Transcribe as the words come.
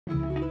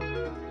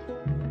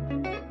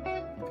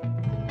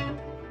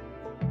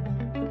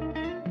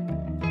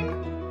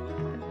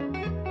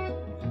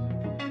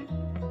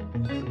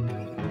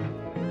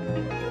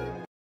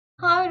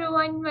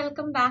everyone,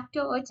 welcome back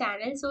to our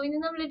channel. So,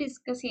 in we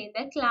discuss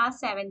the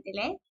class 7th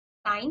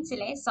science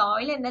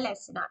soil and the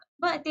lesson.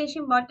 But it's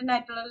important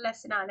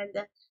lesson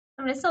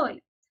the soil.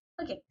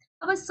 Okay.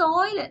 Our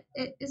soil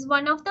is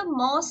one of the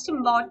most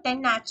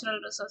important natural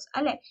resource.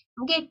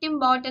 Get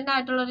important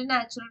natural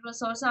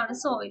resource on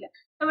soil.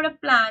 Our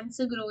plants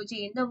grow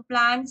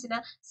plants in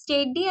a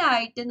steady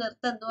height in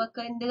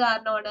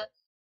the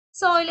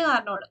soil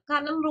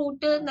കാരണം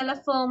root നല്ല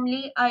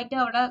firmly ആയിട്ട്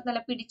അവിടെ നല്ല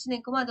പിടിച്ചു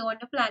നിൽക്കും.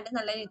 അതുകൊണ്ട് plant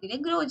നല്ല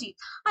രീതിയിൽ ഗ്രോ ചെയ്യും.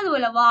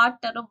 അതുപോലെ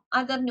വാട്ടറും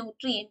അതർ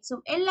ന്യൂട്രിയൻസും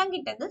എല്ലാം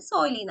കിട്ടുന്നത്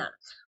സോയിലിൽ നിന്നാണ്.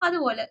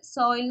 അതുപോലെ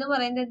സോയിൽ എന്ന്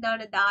പറയുന്നത്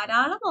എന്താണ്?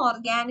 ധാരാളം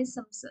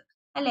ഓർഗാനിസംസ്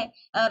അല്ലെ,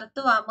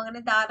 എർത്ത് വാം,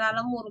 അങ്ങനെ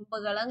ധാരാളം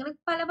ഉറുമ്പുകൾ, അങ്ങനെ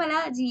പല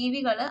പല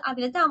ജീവികൾ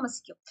അതിൽ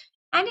താമസിക്കും.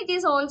 And it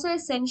is also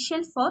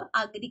essential for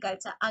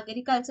agriculture.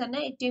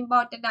 അഗ്രികൾച്ചറിന് ഏറ്റവും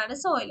ഇമ്പോർട്ടന്റ് ആണ്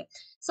soil.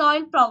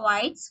 Soil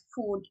provides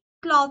food,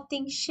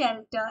 clothing,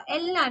 shelter,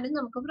 എല്ലാനും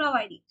നമുക്ക്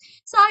പ്രൊവൈഡ് ചെയ്യും.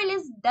 Soil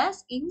is thus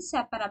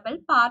inseparable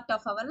part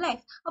of our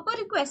life. അപ്പോൾ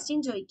ഒരു ക്വസ്റ്റ്യൻ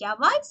ചോദിക്കുക,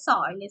 why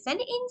soil is an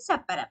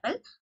inseparable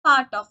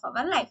part of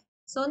our life?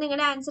 So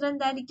നിങ്ങളുടെ answer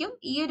എന്തായിരിക്കും?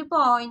 ഈ ഒരു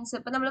പോയിന്റ്സ്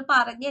ഇപ്പൊ നമ്മൾ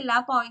പറഞ്ഞ എല്ലാ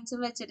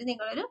പോയിന്റ്സും വെച്ചിട്ട്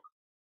നിങ്ങളൊരു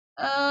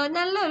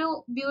നല്ലൊരു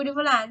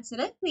ബ്യൂട്ടിഫുൾ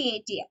ആൻസർ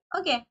ക്രിയേറ്റ് ചെയ്യാം.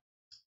 Okay,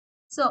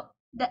 so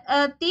the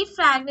earthy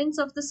fragrance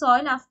of the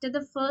soil after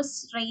the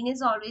first rain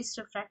is always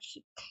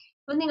refreshing.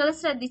 അപ്പൊ നിങ്ങൾ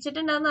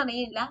ശ്രദ്ധിച്ചിട്ടുണ്ടോന്ന്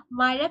അറിയില്ല,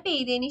 മഴ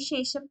പെയ്തതിന്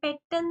ശേഷം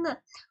പെട്ടെന്ന്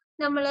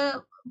നമ്മള്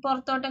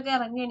പുറത്തോട്ടൊക്കെ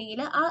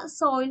ഇറങ്ങുകയാണെങ്കിൽ ആ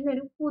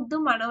സോയിലിനൊരു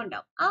പുതുമണം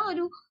ഉണ്ടാവും. ആ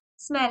ഒരു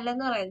സ്മെൽ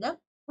എന്ന് പറയുന്നത്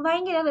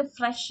ഭയങ്കര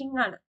റിഫ്രഷിംഗ്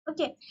ആണ്.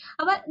 ഓക്കെ,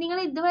 അപ്പൊ നിങ്ങൾ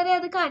ഇതുവരെ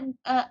അത്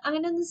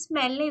അങ്ങനെ ഒന്ന്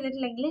സ്മെൽ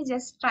ചെയ്തിട്ടില്ലെങ്കിൽ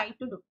just try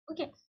to do.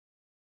 Okay,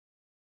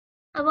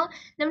 അപ്പൊ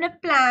നമ്മുടെ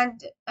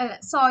പ്ലാന്റ് അല്ല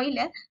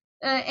സോയില്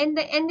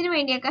എന്തിനു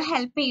വേണ്ടിയൊക്കെ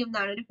ഹെൽപ്പ് ചെയ്യും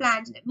എന്നാണ് ഒരു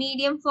പ്ലാന്റിന്.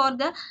 മീഡിയം ഫോർ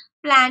ദ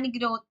പ്ലാന്റ്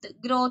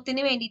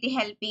ഗ്രോത്തിന് വേണ്ടിയിട്ട്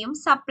ഹെൽപ്പ് ചെയ്യും.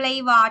 Supply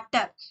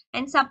water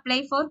and supply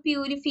four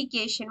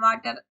purification,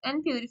 water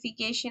and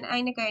purification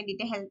അതിനൊക്കെ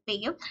വേണ്ടിയിട്ട് ഹെൽപ്പ്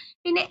ചെയ്യും.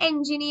 പിന്നെ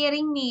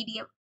എൻജിനീയറിംഗ്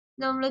മീഡിയം,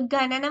 നമ്മൾ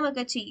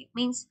ഖനനമൊക്കെ ചെയ്യും,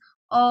 മീൻസ്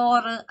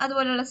ഓർ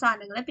അതുപോലെയുള്ള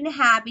സാധനങ്ങൾ. പിന്നെ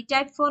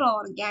habitat four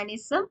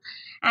organism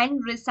and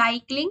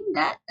റിസൈക്ലിംഗ്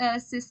the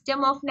system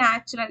of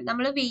natural,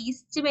 നമ്മൾ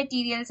വേസ്റ്റ്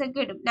മെറ്റീരിയൽസ്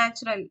ഒക്കെ ഇടും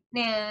നാച്ചുറൽ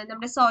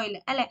നമ്മുടെ സോയിൽ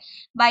അല്ലെ,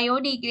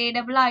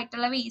 ബയോഡിഗ്രേഡബിൾ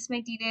ആയിട്ടുള്ള വേസ്റ്റ്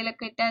മെറ്റീരിയൽ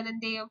ഒക്കെ ഇട്ട്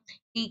അതെന്ത് ചെയ്യും,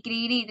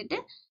 ഡീഗ്രേഡ് ചെയ്തിട്ട്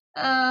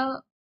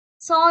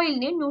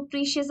സോയിലിന്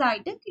ന്യൂട്രീഷ്യസ്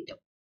ആയിട്ട് കിട്ടും.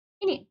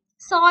 ഇനി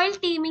soil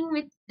teaming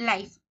with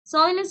life.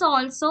 Soil is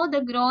also the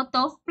growth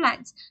of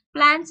plants.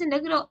 Plants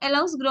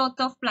allows growth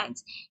of plants.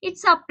 It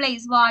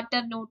supplies water,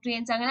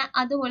 nutrients, അങ്ങനെ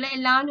അതുപോലെ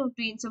എല്ലാ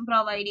ന്യൂട്രിയൻസും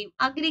പ്രൊവൈഡ് ചെയ്യും.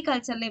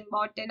 അഗ്രികൾച്ചറിൽ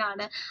ഇമ്പോർട്ടൻ്റ്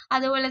ആണ്.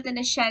 അതുപോലെ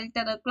തന്നെ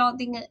ഷെൽട്ടർ,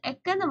 ക്ലോത്തിങ്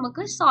ഒക്കെ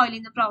നമുക്ക് സോയിലിൽ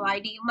നിന്ന്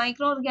പ്രൊവൈഡ് ചെയ്യും.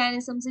 മൈക്രോ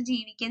ഓർഗാനിസംസ്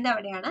ജീവിക്കുന്നത്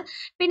അവിടെയാണ്.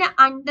 പിന്നെ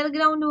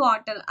അണ്ടർഗ്രൗണ്ട്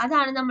വാട്ടർ,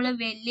 അതാണ് നമ്മൾ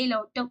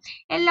വെള്ളിലോട്ടും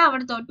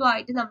എല്ലായിടത്തോട്ടും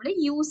ആയിട്ട് നമ്മൾ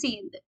യൂസ്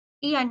ചെയ്യുന്നത്.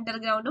 ഈ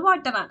അണ്ടർഗ്രൗണ്ട്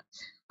വാട്ടർ ആണ്.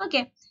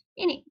 ഓക്കെ,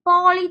 ഇനി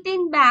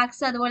പോളിത്തീൻ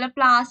ബാഗ്സ്, അതുപോലെ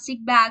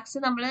പ്ലാസ്റ്റിക്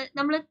ബാഗ്സ്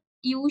നമ്മൾ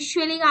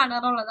യൂഷ്വലി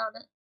കാണാറുള്ളതാണ്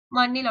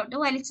മണ്ണിലോട്ട്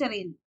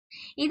വലിച്ചെറിയുന്നത്.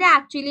 ഇത്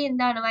ആക്ച്വലി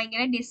എന്താണ്,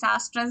 ഭയങ്കര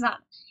ഡിസാസ്ട്രസ്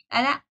ആണ്.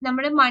 അതായത്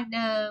നമ്മുടെ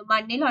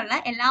മണ്ണിലുള്ള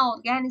എല്ലാ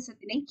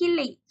ഓർഗാനിസത്തിനെയും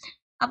കില്ല് ചെയ്യും.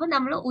 അപ്പൊ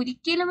നമ്മൾ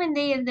ഒരിക്കലും എന്ത്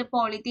ചെയ്യരുത്,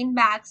 പോളിത്തീൻ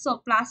ബാഗ്സോ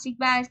പ്ലാസ്റ്റിക്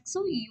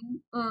ബാഗ്സോ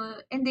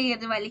എന്ത്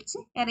ചെയ്യരുത്, വലിച്ച്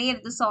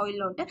എറിയരുത്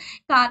സോയിലിലോട്ട്.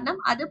 കാരണം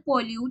അത്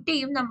പൊല്യൂട്ട്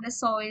ചെയ്യും നമ്മുടെ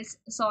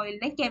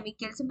സോയിലിനെ.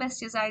 കെമിക്കൽസും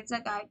പെസ്റ്റിസൈഡ്സ്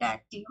ഒക്കെ ആയിട്ട്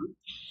ആക്ട് ചെയ്യും.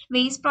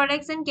 Waste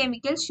products and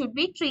chemicals should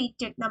be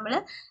treated. നമ്മൾ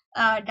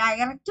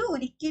ഡയറക്റ്റ്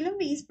ഒരിക്കലും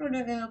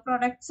വേസ്റ്റ്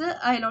പ്രൊഡക്ട്സ്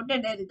അതിലോട്ട്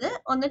ഇടരുത്.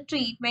 ഒന്ന്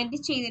ട്രീറ്റ്മെന്റ്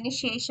ചെയ്തതിന്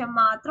ശേഷം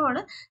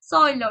മാത്രമാണ്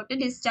സോയിലിലോട്ട്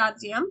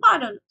ഡിസ്ചാർജ് ചെയ്യാൻ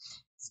പാടുള്ളൂ.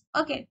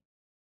 ഓക്കെ,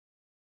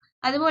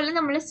 അതുപോലെ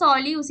നമ്മൾ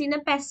സോയിൽ യൂസ് ചെയ്യുന്ന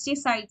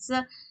പെസ്റ്റിസൈഡ്സ്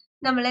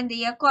നമ്മൾ എന്ത്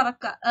ചെയ്യുക,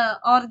 കുറക്കുക.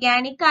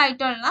 ഓർഗാനിക്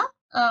ആയിട്ടുള്ള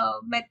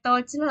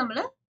മെത്തേഡ്സിൽ നമ്മൾ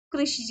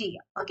കൃഷി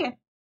ചെയ്യുക. ഓക്കെ,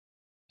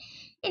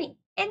 ഇനി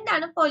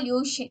എന്താണ്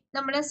പൊല്യൂഷൻ?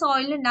 നമ്മുടെ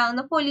സോയിലിൽ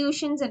ഉണ്ടാകുന്ന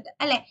പൊല്യൂഷൻസ് ഉണ്ട്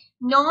അല്ലെ.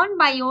 നോൺ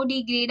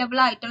ബയോഡിഗ്രേഡബിൾ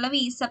ആയിട്ടുള്ള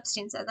വേസ്റ്റ്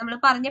സബ്സ്റ്റൻസ്, നമ്മൾ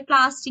പറഞ്ഞ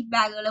പ്ലാസ്റ്റിക്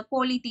ബാഗുകൾ,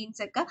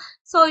 പോളിത്തീൻസ് ഒക്കെ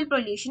സോയിൽ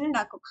പൊല്യൂഷൻ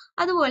ഉണ്ടാക്കും.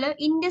 അതുപോലെ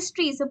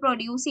ഇൻഡസ്ട്രീസ്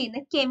പ്രൊഡ്യൂസ്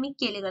ചെയ്യുന്ന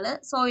കെമിക്കലുകൾ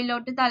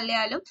സോയിലിലോട്ട്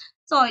തള്ളിയാലും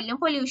സോയിലിനും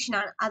പൊല്യൂഷൻ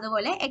ആണ്.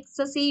 അതുപോലെ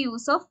excessive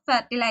use of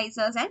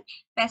fertilisers and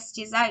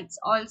pesticides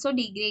also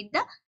degrade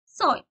the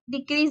soil,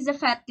 decrease the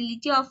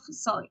fertility of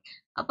soil.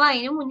 അപ്പൊ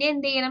അതിന് മുന്നേ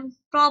എന്ത് ചെയ്യണം,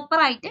 പ്രോപ്പർ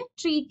ആയിട്ട്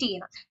ട്രീറ്റ്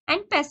ചെയ്യണം.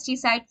 And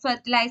pesticide,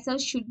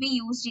 fertilisers should be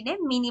used in A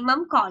minimum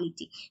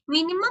quality,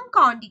 minimum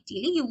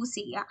ക്വാണ്ടിറ്റിയിൽ യൂസ്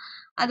ചെയ്യുക.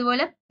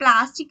 അതുപോലെ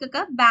പ്ലാസ്റ്റിക്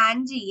ഒക്കെ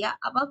ബാൻ ചെയ്യുക.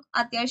 അപ്പൊ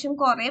അത്യാവശ്യം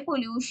കുറെ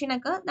പൊല്യൂഷൻ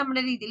ഒക്കെ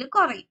നമ്മുടെ രീതിയിൽ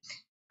കുറയും.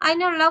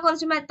 അതിനുള്ള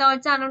കുറച്ച്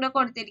മെത്തേഡ്സ് ആണ് ഇവിടെ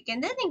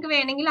കൊടുത്തിരിക്കുന്നത്. നിങ്ങൾക്ക്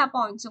വേണമെങ്കിൽ ആ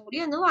പോയിന്റ്സും കൂടി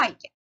ഒന്ന്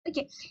വായിക്കാം.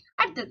 ഓക്കെ,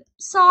 അടുത്തത്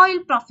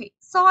സോയിൽ പ്രൊഫൈൽ.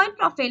 സോയിൽ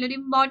പ്രൊഫൈൽ ഒരു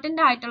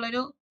ഇമ്പോർട്ടന്റ് ആയിട്ടുള്ള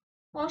ഒരു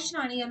പോർഷൻ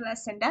ആണ് ഈ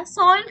ലെസന്റെ.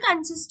 സോയിൽ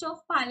കൺസിസ്റ്റ്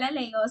ഓഫ് പല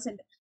ലെയേഴ്സ്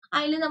ഉണ്ട്.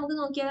 അതിൽ നമുക്ക്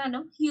നോക്കിയാൽ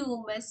കാണും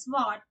humus,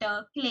 water,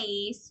 clay,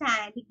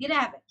 sand,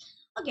 gravel.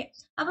 Okay,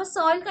 അപ്പൊ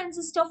soil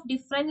consist of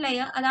different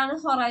layer, അതാണ്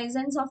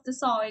ഹൊറൈസൺസ് ഓഫ് ദ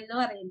സോയിൽ എന്ന്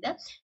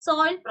പറയുന്നത്.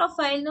 സോയിൽ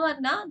പ്രൊഫൈൽ എന്ന്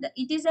പറഞ്ഞാൽ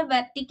it is A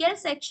vertical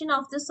section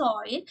of the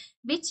soil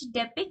which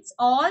ഡെപിക്ട്സ്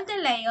all the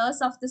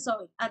layers of the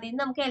soil. അതിൽ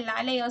നമുക്ക് എല്ലാ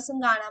ലെയേഴ്സും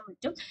കാണാൻ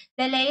പറ്റും.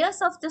 The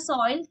layers of the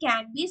soil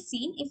can be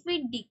seen if we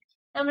dig.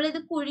 നമ്മളിത്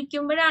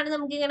കുഴിക്കുമ്പോഴാണ്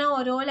നമുക്ക് ഇങ്ങനെ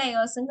ഓരോ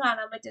ലെയേഴ്സും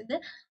കാണാൻ പറ്റുന്നത്.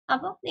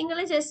 അപ്പൊ നിങ്ങൾ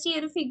ജസ്റ്റ് ഈ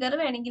ഒരു ഫിഗർ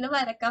വേണമെങ്കിൽ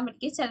വരക്കാൻ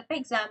പറ്റും, ചിലപ്പോൾ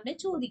എക്സാമിന്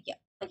ചോദിക്കാം.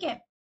 ഓക്കെ,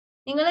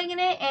 നിങ്ങൾ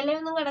ഇങ്ങനെ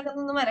ഇലയൊന്നും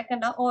കിടക്കുന്നൊന്നും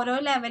വരക്കണ്ട. ഓരോ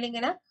ലെവൽ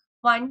ഇങ്ങനെ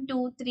 1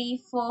 2 3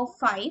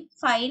 4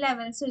 5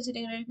 ലെവൽസ് വെച്ചിട്ട്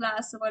ഇങ്ങനെ ഒരു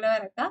ക്ലാസ് പോലെ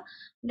വരക്കുക.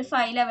 പിന്നെ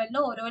 5 ലെവലിൽ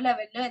ഓരോ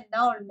ലെവലിലും എന്താ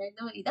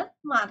ഉള്ളതെന്ന് ഇത്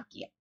മാർക്ക്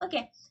ചെയ്യാം.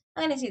 ഓക്കെ,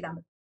 അങ്ങനെ ചെയ്താൽ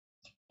മതി.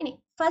 ഇനി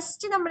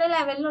ഫസ്റ്റ് നമ്മുടെ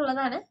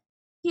ലെവലിലുള്ളതാണ്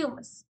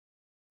ഹ്യൂമസ്.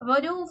 അപ്പൊ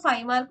ഒരു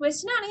 5 മാർക്ക്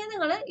ക്വസ്റ്റ്യൻ ആണെങ്കിൽ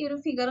നിങ്ങൾ ഈ ഒരു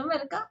ഫിഗറും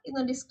വരക്കുക,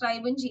 ഇന്ന്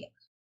ഡിസ്ക്രൈബും ചെയ്യാം.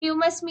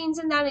 ഹ്യൂമസ്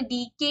മീൻസ് എന്താണ്?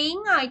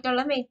 ഡീക്കേയിങ്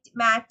ആയിട്ടുള്ള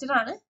മാറ്റർ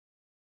ആണ്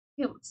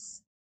ഹ്യൂമസ്.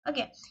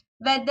 Okay,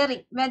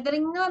 weathering.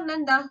 വെതറിങ് എന്ന് പറഞ്ഞാൽ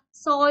എന്താ?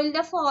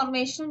 സോയിലിന്റെ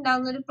ഫോർമേഷൻ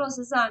ഉണ്ടാകുന്ന ഒരു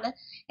പ്രോസസ്സാണ്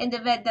എന്ത്?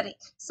 Weathering.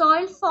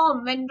 Soil form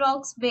when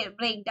rocks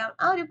break down.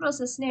 ആ ഒരു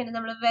പ്രോസസ്സിനെയാണ്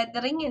നമ്മൾ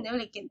വെതറിങ് എന്ന്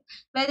വിളിക്കുന്നത്.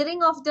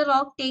 Weathering of the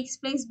rock takes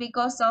place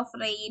because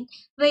of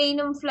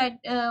റെയിനും flood,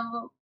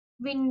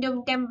 വിൻഡും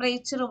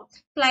ടെമ്പറേച്ചറും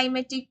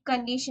climatic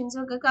കണ്ടീഷൻസും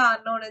ഒക്കെ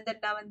കാരണമാണ്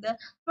എന്തുണ്ടാവുന്നത്?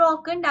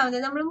 റോക്ക്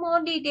ഉണ്ടാവുന്നത്. നമ്മൾ മോർ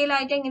ഡീറ്റെയിൽ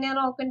ആയിട്ട് എങ്ങനെയാണ്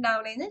റോക്ക്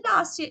ഉണ്ടാവണേന്ന്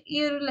ലാസ്റ്റ് ഈ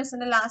ഒരു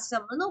ലെസന്റെ ലാസ്റ്റ്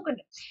നമ്മൾ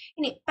നോക്കുന്നുണ്ട്.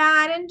 ഇനി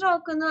പാരന്റ്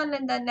റോക്ക് എന്ന് പറഞ്ഞാൽ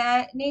എന്താ?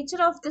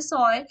 Nature of the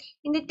soil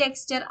in the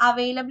texture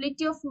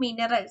availability of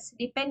minerals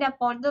depend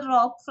upon the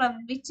rock from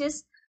which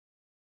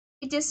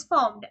it is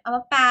formed. അപ്പൊ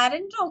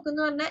പാരന്റ് റോക്ക്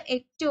എന്ന് പറഞ്ഞാൽ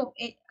ഏറ്റവും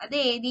അത്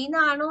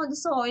ഏതിന്നാണോ അത്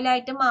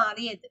സോയിലായിട്ട്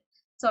മാറിയത്.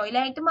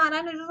 സോയിലായിട്ട്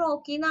മാറാൻ ഒരു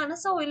റോക്കിൽ നിന്നാണ്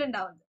സോയിൽ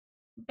ഉണ്ടാവുന്നത്.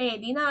 അപ്പൊ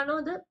ഏതിന്നാണോ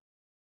അത്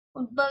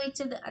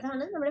ഉത്ഭവിച്ചത്,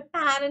 അതാണ് നമ്മുടെ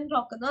പാരന്റ്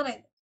റോക്ക് എന്ന്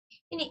പറയുന്നത്.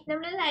 ഇനി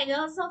നമ്മുടെ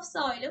ലെയേഴ്സ് ഓഫ്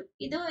സോയിലും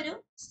ഇത് ഒരു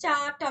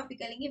സ്റ്റാർ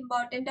ടോപ്പിക് അല്ലെങ്കിൽ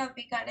ഇമ്പോർട്ടന്റ്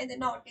ടോപ്പിക് ആണ്. ഇത്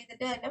നോട്ട്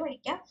ചെയ്തിട്ട് തന്നെ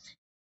പഠിക്കാം.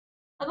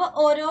 അപ്പൊ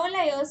ഓരോ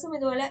ലെയേഴ്സും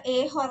ഇതുപോലെ A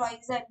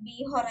horizon, B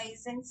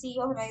horizon, C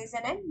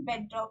horizon and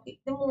bed rock,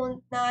 ഇത്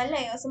 4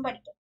 ലെയേഴ്സും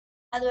പഠിക്കും.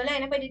 അതുപോലെ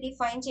അതിനെ പറ്റി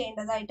ഡിഫൈൻ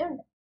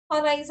ചെയ്യേണ്ടതായിട്ടുണ്ട്.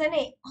 ഹൊറൈസൺ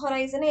എ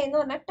എന്ന്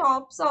പറഞ്ഞാൽ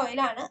ടോപ്പ് സോയിൽ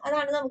ആണ്.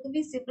 അതാണ് നമുക്ക്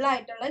വിസിബിൾ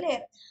ആയിട്ടുള്ള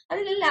ലെയർ.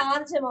 അതിൽ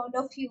ലാർജ് എമൗണ്ട്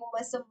ഓഫ്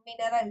ഹ്യൂമസും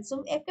മിനറൽസും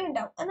ഒക്കെ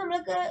ഉണ്ടാവും. അത്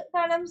നമ്മൾക്ക്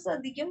കാണാൻ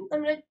ശ്രദ്ധിക്കും.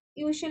 നമ്മൾ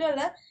യൂഷ്വലി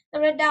ഉള്ള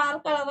നമ്മുടെ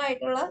ഡാർക്ക് കളർ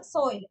ആയിട്ടുള്ള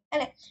സോയിൽ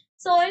അല്ലെ.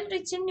 Soil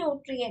rich in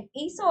nutrient.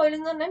 ഈ സോയിൽ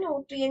എന്ന് പറഞ്ഞാൽ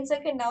ന്യൂട്രിയൻസ്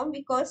ഒക്കെ ഉണ്ടാവും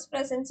ബിക്കോസ്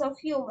പ്രസൻസ് ഓഫ്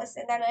ഹ്യൂമസ്.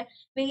 എന്താണ്?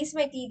 വേസ്റ്റ്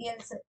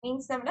മെറ്റീരിയൽസ്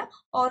മീൻസ് നമ്മുടെ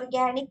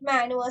ഓർഗാനിക്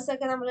മാനുവേഴ്സ്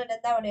ഒക്കെ നമ്മൾ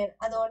ഇടുന്നത് അവിടെയാണ്.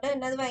 അതുകൊണ്ട്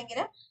തന്നെ അത്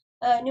ഭയങ്കര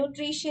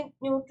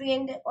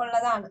ന്യൂട്രിയന്റ്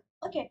ഉള്ളതാണ്.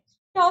 Okay,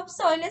 top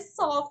soil is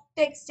soft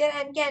texture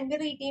and can be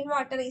retain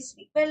water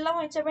easily. വെള്ളം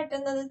ഒഴിച്ചാൽ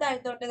പെട്ടെന്ന് അത്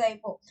താഴ്ത്തോട്ട് ഇതായി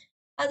പോകും.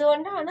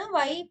 അതുകൊണ്ടാണ്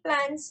Y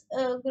plants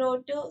grow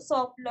to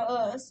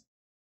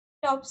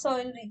top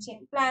soil region.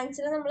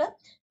 പ്ലാന്റ്സിന് നമ്മൾ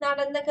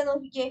നടന്നൊക്കെ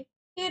നോക്കിക്കേ,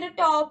 ഈ ഒരു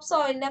ടോപ്പ്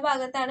സോയിലിന്റെ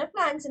ഭാഗത്താണ്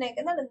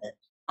പ്ലാന്റ്സിനെയൊക്കെ നടുന്നത്.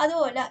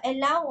 അതുപോലെ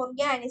എല്ലാ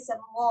ഓർഗാനിസം,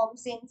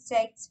 വോംസ്,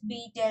 ഇൻസെക്ട്സ്,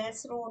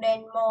 ബീറ്റൽസ്,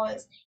 റൂഡൻ,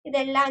 മോൾസ്,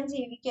 ഇതെല്ലാം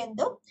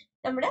ജീവിക്കുന്നതും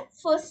നമ്മുടെ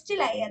ഫസ്റ്റ്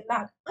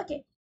ലെയറിലാണ്. ഓക്കെ,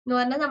 എന്ന്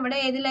പറഞ്ഞാൽ നമ്മുടെ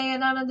ഏത്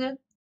ലെയറാണത്?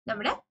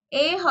 നമ്മുടെ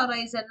എ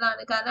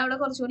ഹൊറൈസണിലാണ്. കാരണം അവിടെ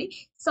കുറച്ചുകൂടി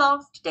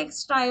സോഫ്റ്റ്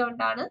ടെക്സ്ചർ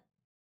ആയതുകൊണ്ടാണ്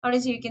അവിടെ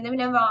ജീവിക്കുന്നത്.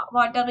 പിന്നെ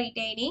വാട്ടർ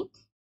റീറ്റെയിനിങ്,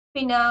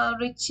 പിന്നെ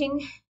റിച്ച് ഇൻ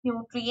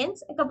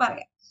ന്യൂട്രിയൻസ് ഒക്കെ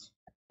പറയാം.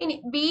 ഇനി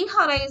ബി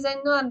ഹൊറൈസൺ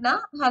എന്ന് പറഞ്ഞാൽ,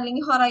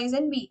 അല്ലെങ്കിൽ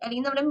ഹൊറൈസൺ ബി,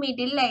 അല്ലെങ്കിൽ നമ്മുടെ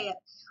middle layer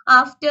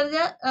after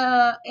the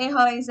A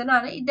horizon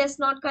ആണ്. It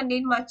does not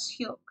contain much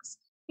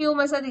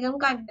humus അധികം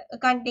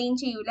കണ്ടെയ്ൻ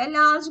ചെയ്യൂല.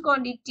 ലാർജ്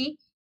ക്വാണ്ടിറ്റി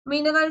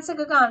മിനറൽസ്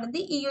ഒക്കെ കാണുന്നത്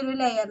ഈ ഒരു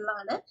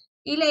ലെയറിലാണ്.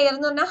 ഈ ലെയർ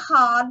എന്ന് പറഞ്ഞാൽ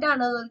ഹാർഡ്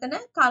ആണ്. അതുപോലെ തന്നെ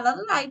കളർ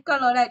ലൈറ്റ്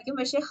കളർ ആയിരിക്കും,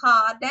 പക്ഷെ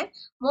ഹാർഡ് ആൻഡ്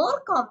മോർ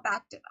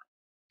കോമ്പാക്റ്റഡ് ആണ്.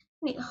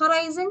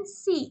 Horizon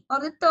C or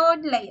the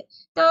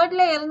third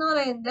layer എന്ന്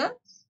പറയുന്നത്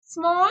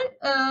small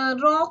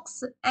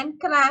rocks and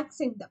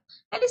cracks in them.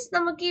 That is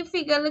നമുക്ക് ഈ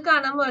ഫിഗറിൽ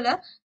കാണാൻ പോലെ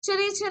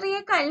ചെറിയ ചെറിയ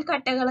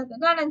കൽക്കട്ടകളൊക്കെ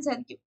കാണാൻ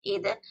സാധിക്കും.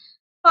 ഇത്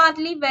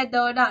പാർട്ട്ലി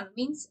വെതേർഡ് ആണ്.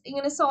 മീൻസ്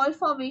ഇങ്ങനെ സോയിൽ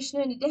ഫോർമേഷന്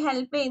വേണ്ടിയിട്ട്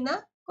ഹെൽപ്പ് ചെയ്യുന്ന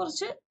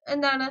കുറച്ച്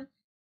എന്താണ്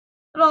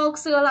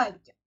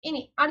റോക്സുകളായിരിക്കും. ഇനി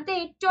അടുത്ത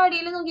ഏറ്റവും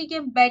അടിയിൽ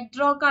നോക്കിക്കാൻ ബെഡ്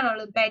റോക്ക്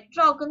ആണുള്ളത്. ബെഡ്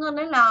റോക്ക് എന്ന്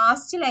പറഞ്ഞാൽ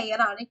ലാസ്റ്റ്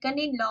ലെയർ ആണ്. It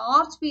contain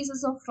large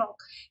pieces of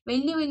rock.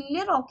 വലിയ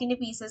വലിയ റോക്കിന്റെ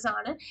പീസസ്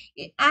ആണ്.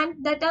 And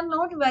that are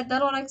not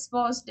weather or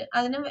exposed.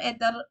 അതിന്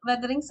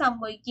വെതറിങ്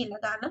സംഭവിക്കില്ല.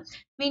 കാരണം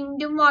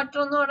വിൻഡും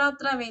വാട്ടറും ഒന്നും അവിടെ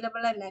അത്ര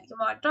അവൈലബിൾ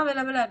അല്ലായിരിക്കും. വാട്ടർ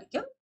അവൈലബിൾ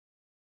ആയിരിക്കും.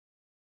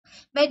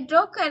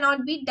 Bedrock cannot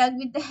be dug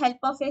with the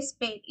help of a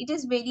spade. It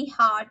is very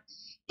hard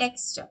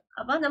texture.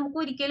 അപ്പൊ നമുക്ക്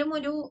ഒരിക്കലും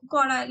ഒരു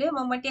കൊടാല്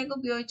മമ്മട്ടിയൊക്കെ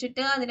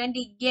ഉപയോഗിച്ചിട്ട് അതിനെ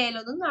ഡിഗ്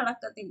ചെയ്യാലൊന്നും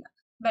നടക്കത്തില്ല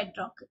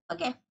ബെഡ്റോക്ക്.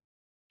 ഓക്കെ,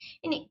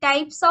 ഇനി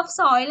ടൈപ്സ് ഓഫ്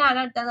സോയിൽ ആണ്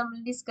അടുത്ത നമ്മൾ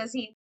ഡിസ്കസ്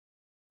ചെയ്യുന്നത്.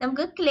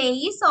 നമുക്ക്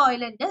ക്ലേയി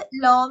സോയിൽ ഉണ്ട്,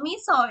 ലോമി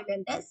സോയിൽ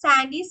ഉണ്ട്,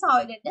 സാൻഡി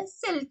സോയിൽ ഉണ്ട്,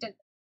 സിൽട്ട്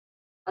ഉണ്ട്.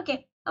 ഓക്കെ,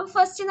 അപ്പൊ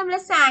ഫസ്റ്റ് നമ്മൾ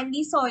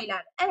സാൻഡി സോയിൽ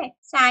ആണ് അല്ലെ.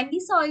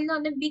 സാൻഡി സോയിൽ എന്ന്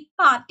പറഞ്ഞാൽ ബിഗ്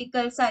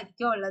പാർട്ടിക്കിൾസ്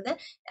ആയിരിക്കും ഉള്ളത്.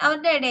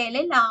 അവരുടെ ഇടയിൽ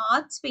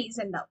ലാർജ് സ്പേസ്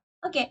ഉണ്ടാവും.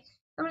 ഓക്കെ,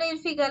 നമ്മൾ ഈ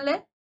ഫിഗറിൽ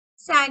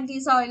സാൻഡി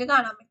സോയിൽ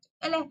കാണാൻ പറ്റും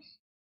അല്ലെ.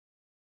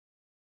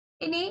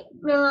 ഇനി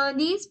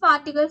these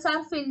particles are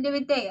filled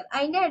with air.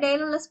 അതിന്റെ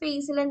ഇടയിലുള്ള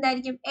സ്പേസിൽ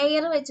എന്തായിരിക്കും?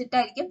 എയർ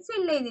വെച്ചിട്ടായിരിക്കും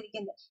ഫിൽ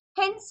ചെയ്തിരിക്കുന്നത്.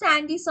 Hence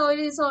Sandy soil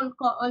is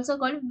also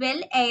called well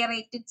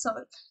aerated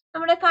soil.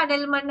 നമ്മുടെ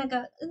കടൽ മണ്ണൊക്കെ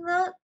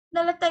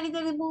നല്ല തരി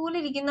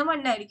പോലിരിക്കുന്ന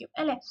മണ്ണായിരിക്കും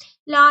അല്ലെ.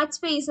 ലാർജ്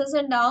സ്പേസസ്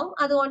ഉണ്ടാവും.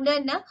 അതുകൊണ്ട്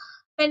തന്നെ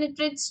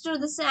penetrates to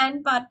the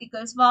sand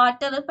particles.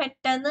 Water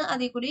പെട്ടെന്ന്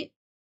അതിൽ കൂടി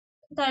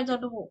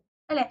താഴത്തോട്ട് പോകും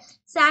അല്ലെ.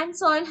 Sand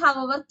soil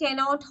hour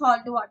cannot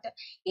hold water.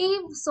 ഈ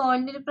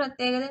സോയിലിന്റെ ഒരു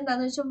പ്രത്യേകത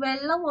എന്താന്ന് വെച്ചാൽ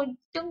വെള്ളം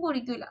ഒട്ടും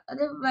കുടിക്കില്ല.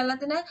 അത്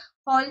വെള്ളത്തിനെ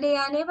ഹോൾഡ്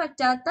ചെയ്യാനേ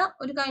പറ്റാത്ത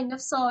ഒരു kind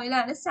of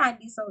സോയിലാണ്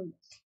Sandy soil.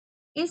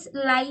 is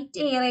light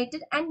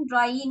aerated and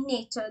dry in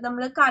nature.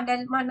 നമ്മൾ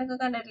കടൽ മണ്ണൊക്കെ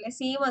കണ്ടിട്ടില്ലേ,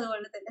 സെയിം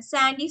അതുപോലെ തന്നെ.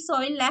 Sandy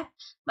soil lakh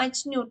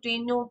much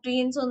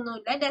nutrients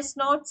ഒന്നുമില്ല. Does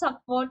not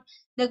support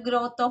the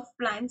growth of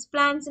plants.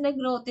 പ്ലാന്റ്സിന്റെ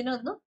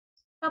ഗ്രോത്തിനൊന്നും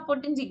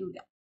സപ്പോർട്ടും ചെയ്യൂല.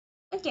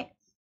 ഓക്കെ,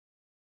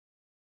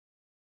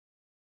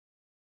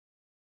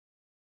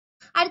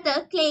 അടുത്ത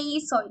ക്ലേയി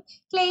സോയിൽ.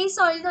 ക്ലേയി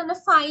സോയിൽ എന്ന് പറഞ്ഞാൽ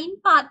ഫൈൻ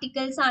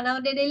പാർട്ടിക്കിൾസ് ആണ്,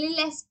 അവരുടെ ഇടയിൽ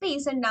ലെസ്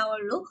സ്പേസ്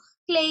ഉണ്ടാവുള്ളൂ.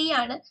 ക്ലേയി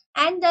ആണ്,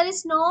 and there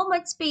is no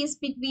much space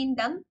between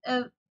them.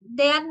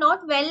 they are not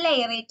well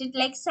aerated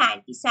like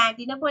sandy.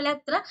 സാൻഡിനെ പോലെ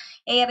അത്ര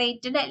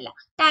എയറേറ്റഡ് അല്ല.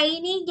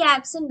 ടൈനി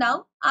ഗ്യാപ്സ്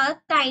ഉണ്ടാവും. ആ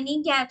ടൈനി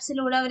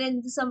ഗ്യാപ്സിലൂടെ അവർ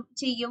എന്ത്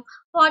ചെയ്യും?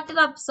 വാട്ടർ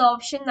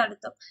അബ്സോർപ്ഷൻ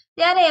നടത്തും.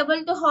 They are able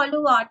to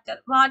hold water.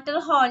 Water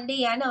hold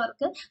ചെയ്യാൻ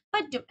അവർക്ക്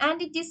പറ്റും.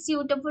 And it is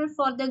suitable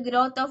for the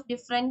growth of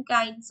different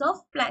kinds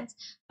of plants.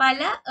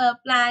 പല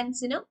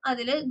പ്ലാന്റ്സിനും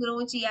അതിൽ ഗ്രോ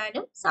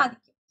ചെയ്യാനും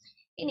സാധിക്കും.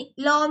 ഇനി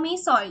ലോമി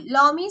soil.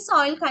 ലോമി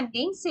soil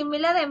contain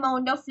similar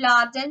amount of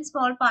large and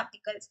small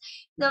particles.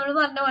 നമ്മൾ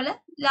പറഞ്ഞ പോലെ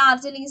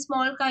ലാർജ് അല്ലെങ്കിൽ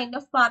സ്മോൾ കൈൻഡ്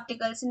ഓഫ്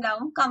പാർട്ടിക്കിൾസ്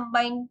ഉണ്ടാവും.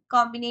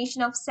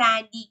 കോമ്പിനേഷൻ ഓഫ്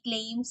സാൻഡി,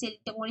 ക്ലേയും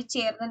സിൽറ്റും കൂടി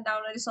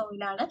ചേർന്നുണ്ടാവുന്ന ഒരു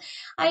സോയിലാണ്.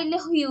 അതിൽ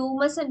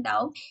ഹ്യൂമസ്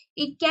ഉണ്ടാവും.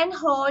 It can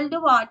hold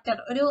water.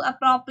 ഒരു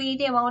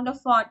appropriate amount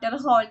of water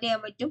hold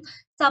ചെയ്യാൻ പറ്റും.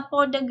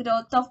 Support the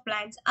growth of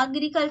plants.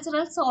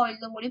 Agricultural soil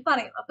എന്നും കൂടി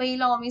പറയും. അപ്പൊ ഈ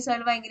ലോമി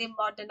സോയിൽ ഭയങ്കര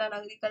ഇമ്പോർട്ടന്റ് ആണ്,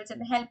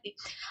 അഗ്രികൾച്ചറിന് ഹെൽപ്പ്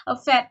ചെയ്യും.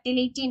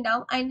 ഫെർട്ടിലിറ്റി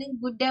ഉണ്ടാവും. അതിന്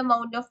good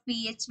amount of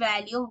pH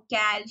വാല്യൂവും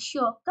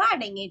calcium ഒക്കെ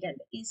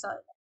അടങ്ങിയിട്ടുണ്ട് ഈ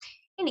സോയിൽ.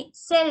 ഇനി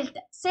സെൽട്ട്.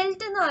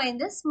 സെൽട്ട് എന്ന്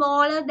പറയുന്നത്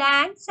smaller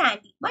than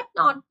Sandy but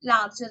not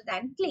larger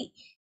than clay.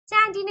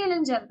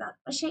 സാൻഡിനേലും ചെറുതാണ്,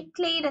 പക്ഷെ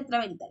ക്ലേയുടെ അത്ര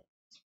വലുതാണ്.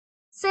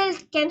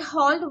 സെൽട്ട് can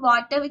hold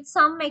water with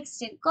some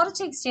extent.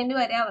 കുറച്ച് എക്സ്റ്റെന്റ്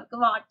വരെ അവർക്ക്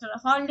വാട്ടർ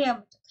ഹോൾഡ് ചെയ്യാൻ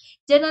പറ്റും.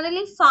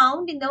 Generally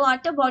found in the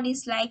water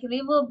bodies like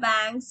river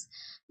banks,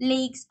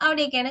 lakes,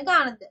 അവിടെയൊക്കെയാണ്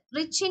കാണുന്നത്.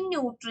 Rich in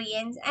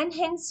nutrients and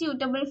hence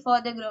suitable for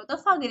the growth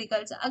of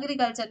agriculture.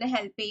 അഗ്രികൾച്ചറിനെ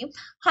help ചെയ്യും.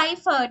 High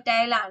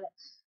fertile ആണ്.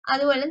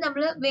 അതുപോലെ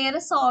നമ്മൾ വേറെ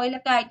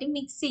സോയിലൊക്കെ ആയിട്ട്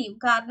മിക്സ് ചെയ്യും.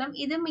 കാരണം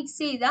ഇത് മിക്സ്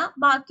ചെയ്താൽ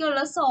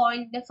ബാക്കിയുള്ള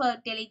സോയിലിന്റെ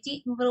ഫെർട്ടിലിറ്റി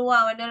ഇംപ്രൂവ്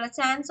ആവാനുള്ള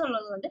ചാൻസ്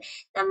ഉള്ളത് കൊണ്ട്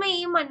നമ്മൾ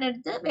ഈ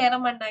മണ്ണെടുത്ത് വേറെ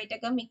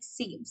മണ്ണായിട്ടൊക്കെ മിക്സ്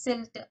ചെയ്യും.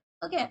 സിൽട്ട്.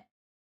 ഓക്കെ,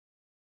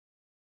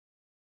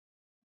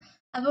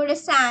 അപ്പൊ ഇവിടെ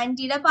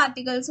സാൻഡിയുടെ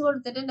പാർട്ടിക്കിൾസ്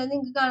കൊടുത്തിട്ടുണ്ട്,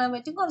 നിങ്ങൾക്ക് കാണാൻ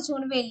പറ്റും. കുറച്ചും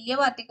കൂടി വലിയ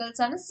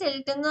പാർട്ടിക്കിൾസ് ആണ്.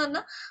 സിൽട്ട് എന്ന്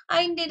പറഞ്ഞാൽ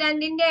അതിന്റെ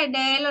രണ്ടിന്റെ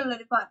ഇടയിലുള്ള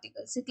ഒരു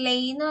പാർട്ടിക്കിൾസ്. ക്ലേ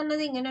എന്ന്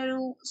പറഞ്ഞത് ഇങ്ങനെ ഒരു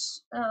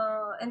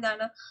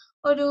എന്താണ്,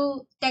 ഒരു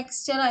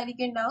ടെക്സ്ചർ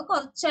ആയിരിക്കും ഉണ്ടാവും.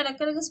 കുറച്ച്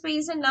ഇടയ്ക്കിടയ്ക്ക്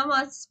സ്പേസ് ഉണ്ടാവും.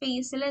 ആ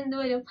സ്പേസിൽ എന്ത്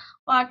വരും?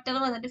 വാട്ടർ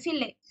വന്നിട്ട്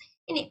ഫില്ല് ചെയ്യും.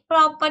 ഇനി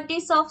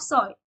properties of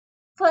soil.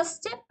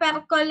 First,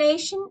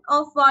 പെർക്കൊലേഷൻ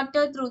of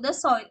water through the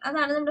soil.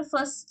 അതാണ് നമ്മുടെ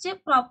first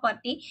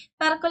property.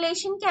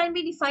 പെർക്കൊലേഷൻ can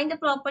be define the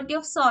property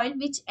of soil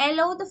which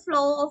allow the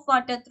flow of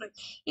water through.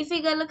 ഈ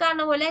ഫിഗറിൽ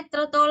കാണുന്ന പോലെ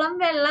എത്രത്തോളം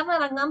വെള്ളം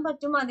ഇറങ്ങാൻ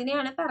പറ്റും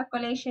അതിനെയാണ്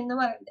പെർക്കൊലേഷൻ എന്ന്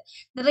പറയുന്നത്.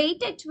 The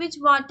rate at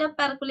which water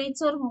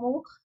പെർക്കൊലേറ്റ്സ് or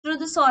move through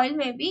the soil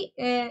may be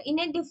in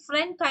A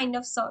different kind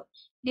of soil.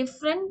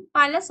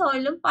 പല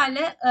സോയിലും പല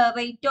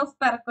റേറ്റ് ഓഫ്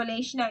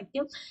പെർക്കൊലേഷൻ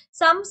ആയിരിക്കും.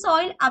 സം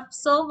സോയിൽ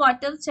അബ്സോർവ്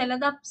വാട്ടർ,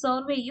 ചിലത്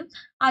അബ്സോർവ് ചെയ്യും.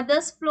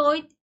 Others flow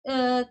it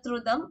through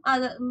them.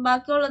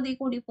 ബാക്കിയുള്ളതിൽ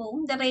കൂടി പോകും.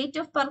 The rate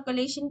of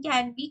percolation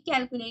can be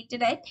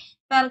calculated at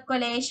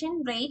percolation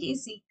rate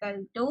is equal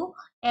to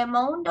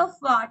amount of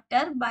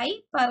water by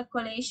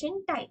percolation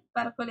time.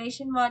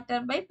 Percolation water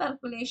by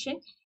percolation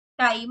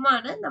time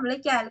ആണ് നമ്മൾ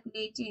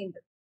calculate ചെയ്ത്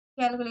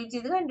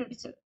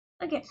കണ്ടുപിടിച്ചത്.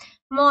 Okay,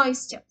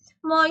 moisture.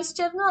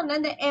 Moisture എന്ന്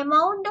പറഞ്ഞാൽ the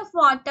amount of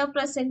water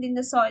present in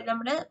the soil.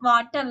 നമ്മുടെ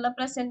വാട്ടറിൽ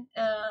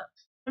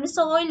നമ്മുടെ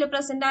സോയിലിൽ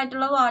present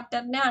ആയിട്ടുള്ള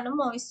വാട്ടറിനെയാണ്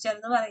മോയ്സ്ചർ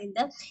എന്ന്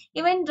പറയുന്നത്.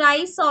 Even dry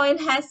soil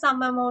has some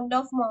amount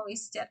of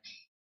moisture.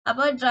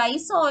 അപ്പൊ ഡ്രൈ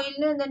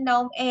സോയിലിന്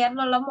എന്തുണ്ടാവും?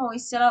 എയറിലുള്ള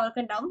മോയ്സ്ചർ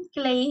അവർക്ക് ഉണ്ടാവും.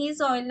 ക്ലേയി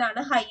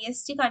സോയിലിനാണ്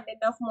ഹയസ്റ്റ്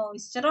കണ്ടന്റ് ഓഫ്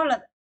മോയ്സ്ചർ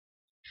ഉള്ളത്.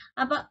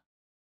 അപ്പൊ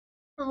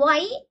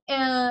why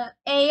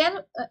air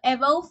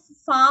above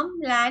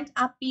farmland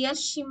appear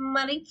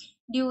shimmering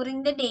during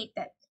the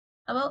daytime.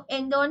 അപ്പോൾ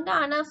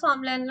എന്തുകൊണ്ടാണ്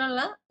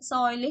ഫാംലാൻഡിലുള്ള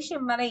സോയിൽ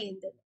ഷിമ്മർ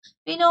ചെയ്യുന്നത്?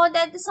 We know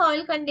that the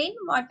soil contain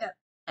water.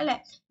 അല്ലെ?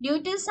 Due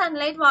to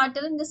sunlight,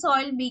 water in the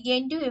soil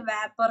begin to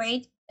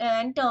evaporate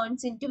and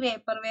turns into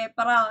vapor.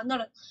 Vapor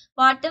ആവുന്നുള്ളൂ.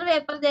 Water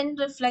vapor then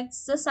reflects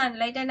the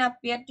sunlight and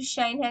appear to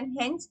shine, and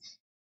hence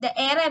the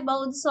air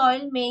above the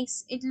soil makes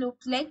it look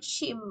like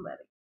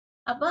shimmering.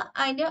 അപ്പൊ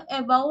അതിന്റെ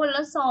above ഉള്ള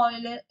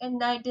soil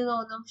എന്തായിട്ട്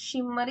തോന്നും?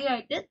 Shimmery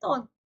ആയിട്ട്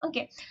തോന്നും.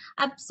 Okay,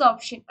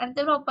 absorption.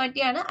 അടുത്ത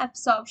property ആണ്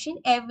absorption.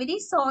 Every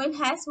soil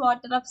has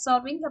water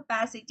absorbing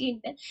capacity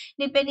ഉണ്ട്,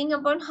 depending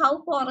upon how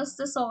porous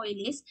the soil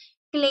is.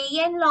 Clay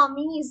and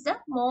ലോമി is the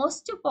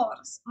most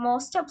porous.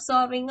 Most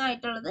absorbing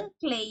ആയിട്ടുള്ളത്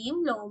ക്ലേയും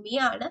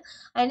ലോമിയും ആണ്.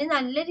 അതിന്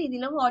നല്ല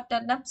രീതിയിൽ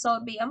വാട്ടറിനെ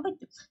അബ്സോർബ് ചെയ്യാൻ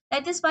പറ്റും.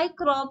 That is Y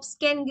crops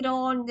can grow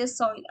on this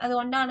soil.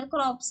 അതുകൊണ്ടാണ്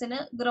ക്രോപ്സിന്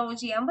grow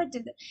ചെയ്യാൻ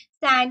പറ്റുന്നത്.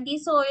 Sandy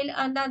soil,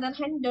 on the other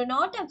hand, do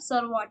not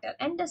absorb water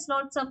and does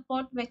not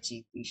support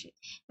vegetation.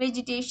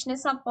 Vegetation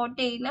support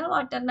ചെയ്യില്ല,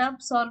 വാട്ടറിനെ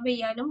അബ്സോർബ്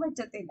ചെയ്യാനും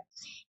പറ്റത്തില്ല.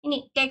 ഇനി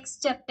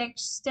ടെക്സ്ചർ.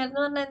 ടെക്സ്ചർ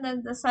എന്ന്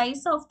പറഞ്ഞാൽ the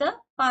size of the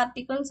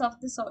particles of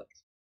the soil.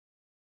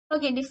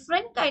 Okay,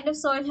 different kind of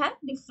soil have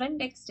different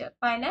texture.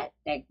 പല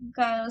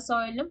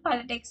സോയിലും പല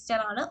texture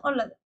ആണ്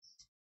ഉള്ളത്.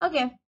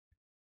 ഓക്കെ,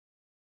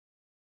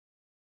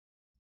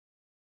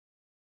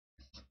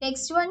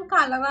 നെക്സ്റ്റ് വൺ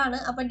കളറാണ്.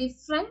 അപ്പൊ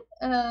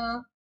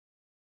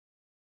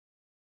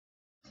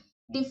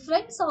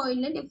ഡിഫറെന്റ്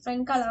സോയിലിന്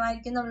ഡിഫറെന്റ് കളർ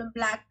ആയിരിക്കും. നമ്മൾ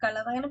ബ്ലാക്ക്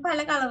കളർ, അങ്ങനെ പല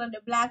കളർ ഉണ്ട്.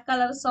 ബ്ലാക്ക്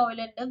കളർ സോയിൽ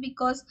ഉണ്ട്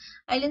ബിക്കോസ്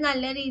അതിൽ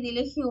നല്ല രീതിയിൽ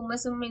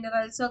ഹ്യൂമസും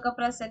മിനറൽസും ഒക്കെ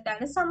പ്രസന്റ്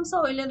ആണ്. സം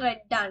സോയിൽ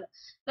റെഡ് ആണ്.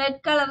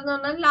 റെഡ് കളർ എന്ന്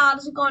പറഞ്ഞാൽ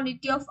large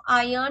quantity of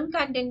iron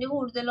content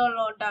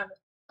കൂടുതലുള്ളതുകൊണ്ടാണ്.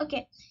 Okay,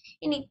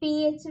 ഇനി P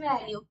H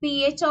value. P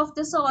H of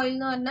the soil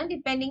എന്ന് പറഞ്ഞാൽ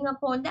depending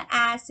upon the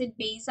acid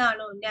base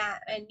ആണോ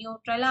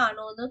ന്യൂട്രൽ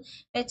ആണോ എന്ന്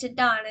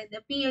വെച്ചിട്ടാണ് ഇത്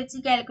പി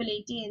എച്ച്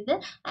കാൽക്കുലേറ്റ് ചെയ്യുന്നത്.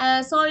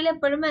 സോയിൽ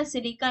എപ്പോഴും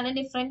അസിഡിക് ആണ്.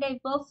 Different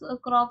type of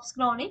crops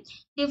grown in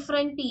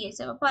different P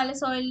H. അപ്പൊ പല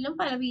സോയിലിനും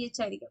പല പി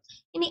എച്ച് ആയിരിക്കും.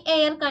 ഇനി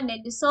air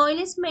content. Soil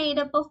is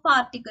made up of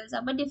particles.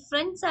 അപ്പൊ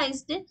ഡിഫറെന്റ്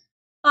സൈസ്ഡ്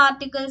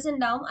പാർട്ടിക്കിൾസ്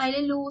ഉണ്ടാവും.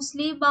 അതിൽ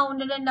ലൂസ്ലി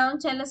ബൗണ്ടഡ് ഉണ്ടാവും.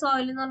 ചില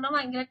സോയിൽ എന്ന് പറഞ്ഞാൽ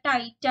ഭയങ്കര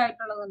ടൈറ്റ്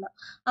ആയിട്ടുള്ളതുണ്ടാവും.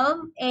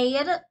 അപ്പം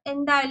എയർ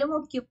എന്തായാലും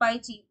ഒക്യുപ്പൈ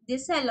ചെയ്യും.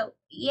 ദിസ് അലോ,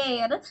 ഈ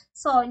എയർ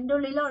സോയിലിന്റെ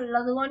ഉള്ളിൽ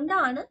ഉള്ളത്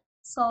കൊണ്ടാണ്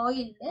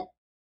സോയിലില്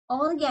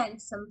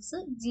ഓർഗാനിസംസ്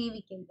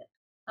ജീവിക്കുന്നത്.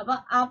 അപ്പൊ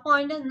ആ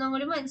പോയിന്റ് ഒന്നും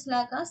കൂടി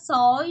മനസ്സിലാക്കുക.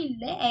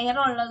 സോയിലില് എയർ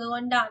ഉള്ളത്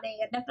കൊണ്ടാണ്,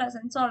 എയറിന്റെ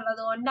പ്രസൻസ്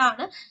ഉള്ളത്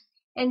കൊണ്ടാണ്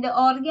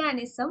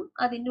ഓർഗാനിസം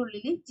അതിന്റെ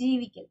ഉള്ളിൽ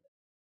ജീവിക്കുന്നത്.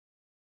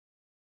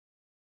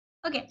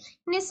 ഓക്കെ,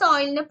 ഇനി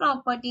സോയിലിന്റെ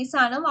പ്രോപ്പർട്ടീസ്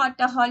ആണ്.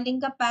 വാട്ടർ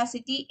ഹോൾഡിംഗ്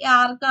കപ്പാസിറ്റി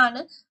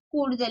ആർക്കാണ്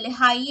കൂടുതൽ?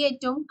 ഹൈ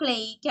ഏറ്റവും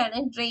ക്ലേക്കാണ്.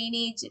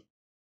 ഡ്രെയിനേജ്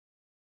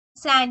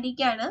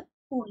സാൻഡിക്കാണ്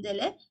കൂടുതൽ.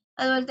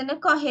 അതുപോലെ തന്നെ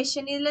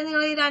കൊഹെഷൻ, ഇതിൽ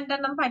നിങ്ങൾ ഈ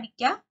രണ്ടെണ്ണം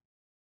പഠിക്കുക.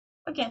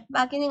 ഓക്കെ,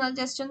 ബാക്കി നിങ്ങൾ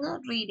ജസ്റ്റ് ഒന്ന്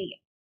റീഡ്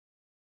ചെയ്യാം.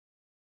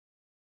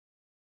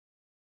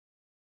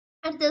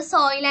 അടുത്തത്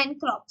സോയിൽ ആൻഡ്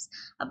ക്രോപ്സ്.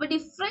 അപ്പൊ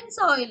ഡിഫറെന്റ്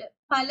സോയിൽ,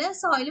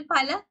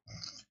 പല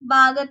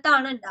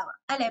ഭാഗത്താണ് ഉണ്ടാവുക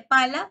അല്ലെ?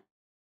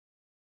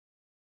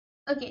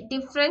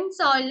 ഡിഫറെന്റ്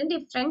സോയിലിന്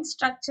ഡിഫറെന്റ്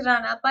സ്ട്രക്ചർ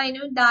ആണ്. അപ്പൊ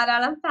അതിന്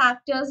ധാരാളം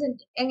ഫാക്ടേഴ്സ്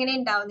ഉണ്ട് എങ്ങനെ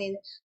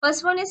ഉണ്ടാവുന്നതെന്ന്.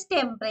 First one is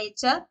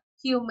temperature,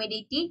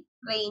 humidity,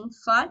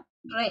 rainfall,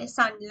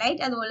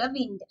 sunlight, അതുപോലെ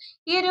വിൻഡ്.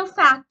 ഈ ഒരു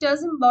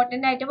ഫാക്ടേഴ്സ്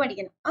ഇമ്പോർട്ടന്റ് ആയിട്ട്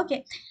പഠിക്കണം. ഓക്കെ,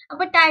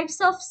 അപ്പൊ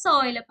ടൈപ്സ് ഓഫ്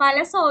സോയിൽ.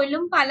 പല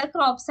സോയിലും പല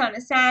ക്രോപ്സ് ആണ്.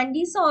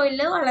 സാൻഡി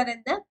സോയിലിൽ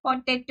വളരുന്നത്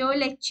പൊട്ടറ്റോ,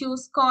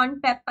 ലെറ്റ്യൂസ്, കോൺ,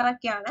 പെപ്പർ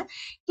ഒക്കെയാണ്.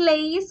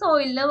 ക്ലേയി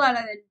സോയിലിൽ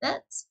വളരുന്നത്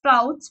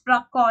സ്പ്രൗട്ട്സ്,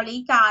 ബ്രോക്കോളി,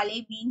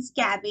 കാലി, beans,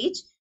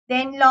 cabbage.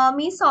 Then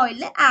loamy soil,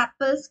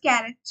 apples,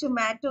 carrots,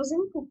 tomatoes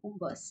and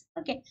cucumbers.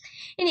 Okay.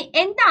 ഇനി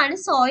എന്താണ്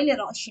സോയിൽ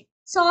ഇറോഷൻ?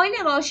 സോയിൽ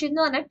ഇറോഷൻ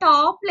എന്ന് പറഞ്ഞാൽ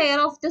top layer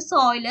of the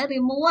soil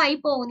remove ആയി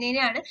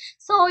പോകുന്നതിനാണ്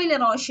സോയിൽ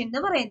ഇറോഷൻ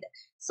എന്ന് പറയുന്നത്.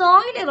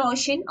 സോയിൽ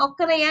ഇറോഷൻ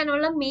ഒക്കെ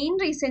ചെയ്യാനുള്ള മെയിൻ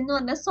റീസൺ എന്ന്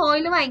പറഞ്ഞാൽ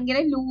സോയിൽ ഭയങ്കര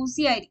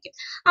ലൂസി ആയിരിക്കും.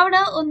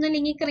 അവിടെ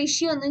ഒന്നുമില്ലെങ്കിൽ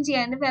കൃഷി ഒന്നും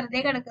ചെയ്യാണ്ട്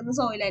വെറുതെ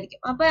കിടക്കുന്ന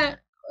സോയിലായിരിക്കും. അപ്പൊ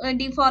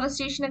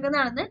ഡിഫോറസ്റ്റേഷൻ ഒക്കെ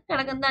നടന്ന്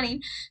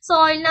കിടക്കുന്നതാണെങ്കിൽ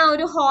സോയിലിന് ആ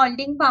ഒരു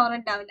ഹോൾഡിംഗ് പവർ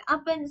ഉണ്ടാവില്ല.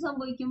 അപ്പൊ എന്ത്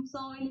സംഭവിക്കും?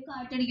 സോയിൽ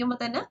കാറ്റടിക്കുമ്പോൾ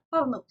തന്നെ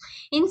പറന്നു.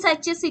 In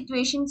such A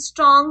situation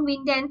strong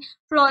wind and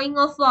flowing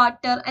of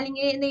water,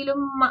 അല്ലെങ്കിൽ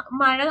എന്തെങ്കിലും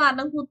മഴ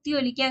കാരണം കുത്തി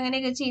ഒലിക്കുക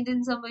അങ്ങനെയൊക്കെ ചെയ്ത്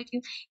എന്ത്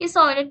സംഭവിക്കും? ഈ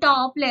soil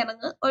top layer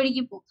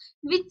ഒഴുകിപ്പോകും.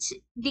 Which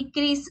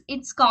decrease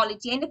it's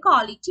quality, അതിന്റെ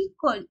ക്വാളിറ്റി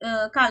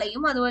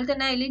കളയും. അതുപോലെ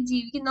തന്നെ അതിൽ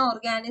ജീവിക്കുന്ന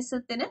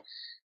ഓർഗാനിസത്തിന്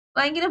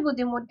ഭയങ്കര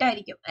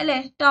ബുദ്ധിമുട്ടായിരിക്കും അല്ലെ?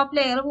 ടോപ്പ്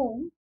ലെയർ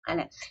പോവും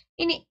അല്ലെ?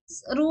 ഇനി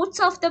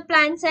Roots of the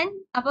plants and,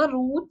 അപ്പൊ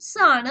റൂട്ട്സ്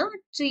ആണ്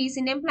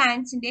ട്രീസിന്റെയും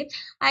പ്ലാന്റ്സിന്റെയും.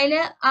 അതിൽ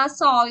ആ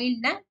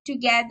സോയിലിനെ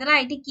ടുഗദർ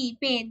ആയിട്ട്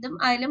കീപ്പ് ചെയ്യുന്നതും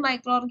അതിൽ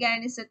മൈക്രോ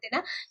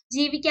ഓർഗാനിസത്തിന്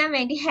ജീവിക്കാൻ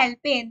വേണ്ടി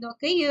ഹെൽപ്പ് ചെയ്യുന്നതും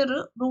ഒക്കെ ഈ ഒരു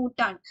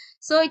റൂട്ടാണ്.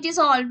 So it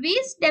is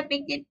always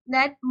depicted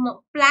that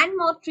plant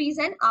more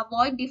trees and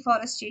avoid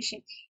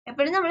deforestation.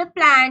 എപ്പോഴും നമ്മൾ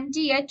പ്ലാന്റ്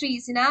ചെയ്യുക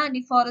ട്രീസിനെ,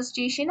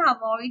 ഡിഫോറസ്റ്റേഷൻ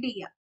അവോയ്ഡ്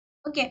ചെയ്യുക.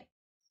 ഓക്കെ,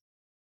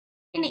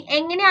 ഇനി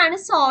എങ്ങനെയാണ്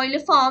സോയിൽ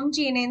ഫോം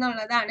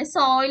ചെയ്യണെന്നുള്ളതാണ്.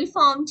 സോയിൽ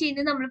ഫോം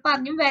ചെയ്യുന്നത് നമ്മൾ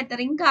പറഞ്ഞു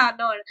വെതറിങ്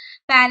കാരണമാണ്.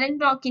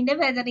 പാരന്റ് റോക്കിന്റെ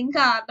വെതറിങ്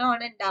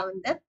കാരണമാണ്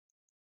ഉണ്ടാവുന്നത്.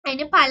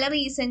 അതിന് പല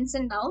റീസൺസ്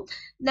ഉണ്ടാവും.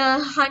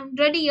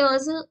 100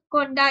 years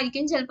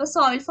കൊണ്ടായിരിക്കും ചിലപ്പോൾ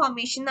സോയിൽ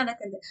ഫോർമേഷൻ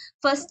നടക്കുന്നത്.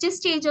 First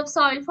stage of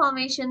soil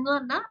formation എന്ന്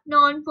പറഞ്ഞാൽ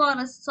non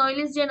porous. Soil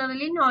is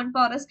generally non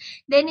porous.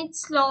 Then it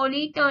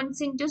slowly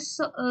turns in to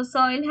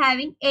soil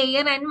having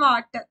air and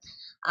water.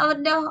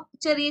 അവരുടെ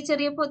ചെറിയ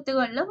ചെറിയ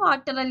പൊത്തുകളിൽ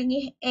വാട്ടർ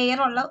അല്ലെങ്കിൽ എയർ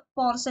ഉള്ള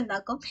പോർസ്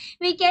ഉണ്ടാക്കും.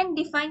 We can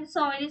define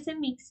soil is A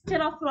mixture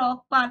of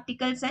rock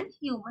particles and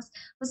humus.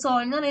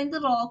 Soil എന്ന്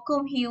പറയുന്നത്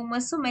റോക്കും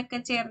ഹ്യൂമസും ഒക്കെ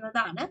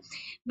ചേർന്നതാണ്.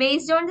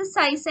 Based on the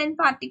size and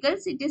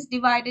particles it is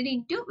divided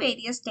in to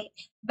various type.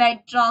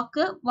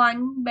 Bedrock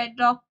 1,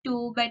 bedrock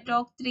 2,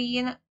 bedrock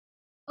 3.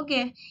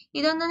 Okay,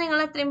 ഇതൊന്നും നിങ്ങൾ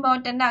അത്ര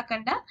important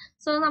ആക്കണ്ട.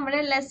 So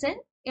നമ്മുടെ lesson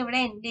ഇവിടെ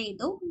എൻഡ്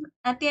ചെയ്തു.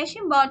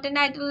 അത്യാവശ്യം ഇമ്പോർട്ടന്റ്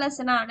ആയിട്ടുള്ള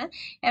ലെസൺ ആണ്.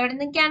 എവിടെ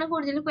നിന്നൊക്കെയാണ്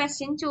കൂടുതൽ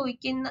ക്വസ്റ്റ്യൻ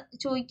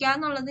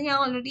ചോദിക്കാന്നുള്ളത് ഞാൻ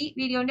ഓൾറെഡി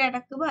വീഡിയോന്റെ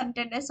ഇടക്ക്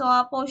പറഞ്ഞിട്ടുണ്ട്. സോ ആ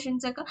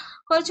പോർഷൻസ് ഒക്കെ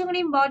കുറച്ചും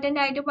കൂടി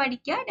ഇമ്പോർട്ടന്റ് ആയിട്ട്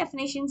പഠിക്കുക.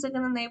 ഡെഫിനേഷൻസ്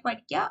ഒക്കെ നന്നായി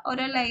പഠിക്കുക.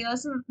 ഓരോ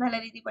ലെയേഴ്സ് നല്ല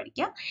രീതിയിൽ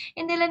പഠിക്കുക.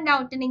 എന്തെങ്കിലും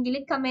ഡൗട്ട് ഉണ്ടെങ്കിൽ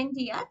കമന്റ്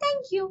ചെയ്യുക.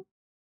 Thank you.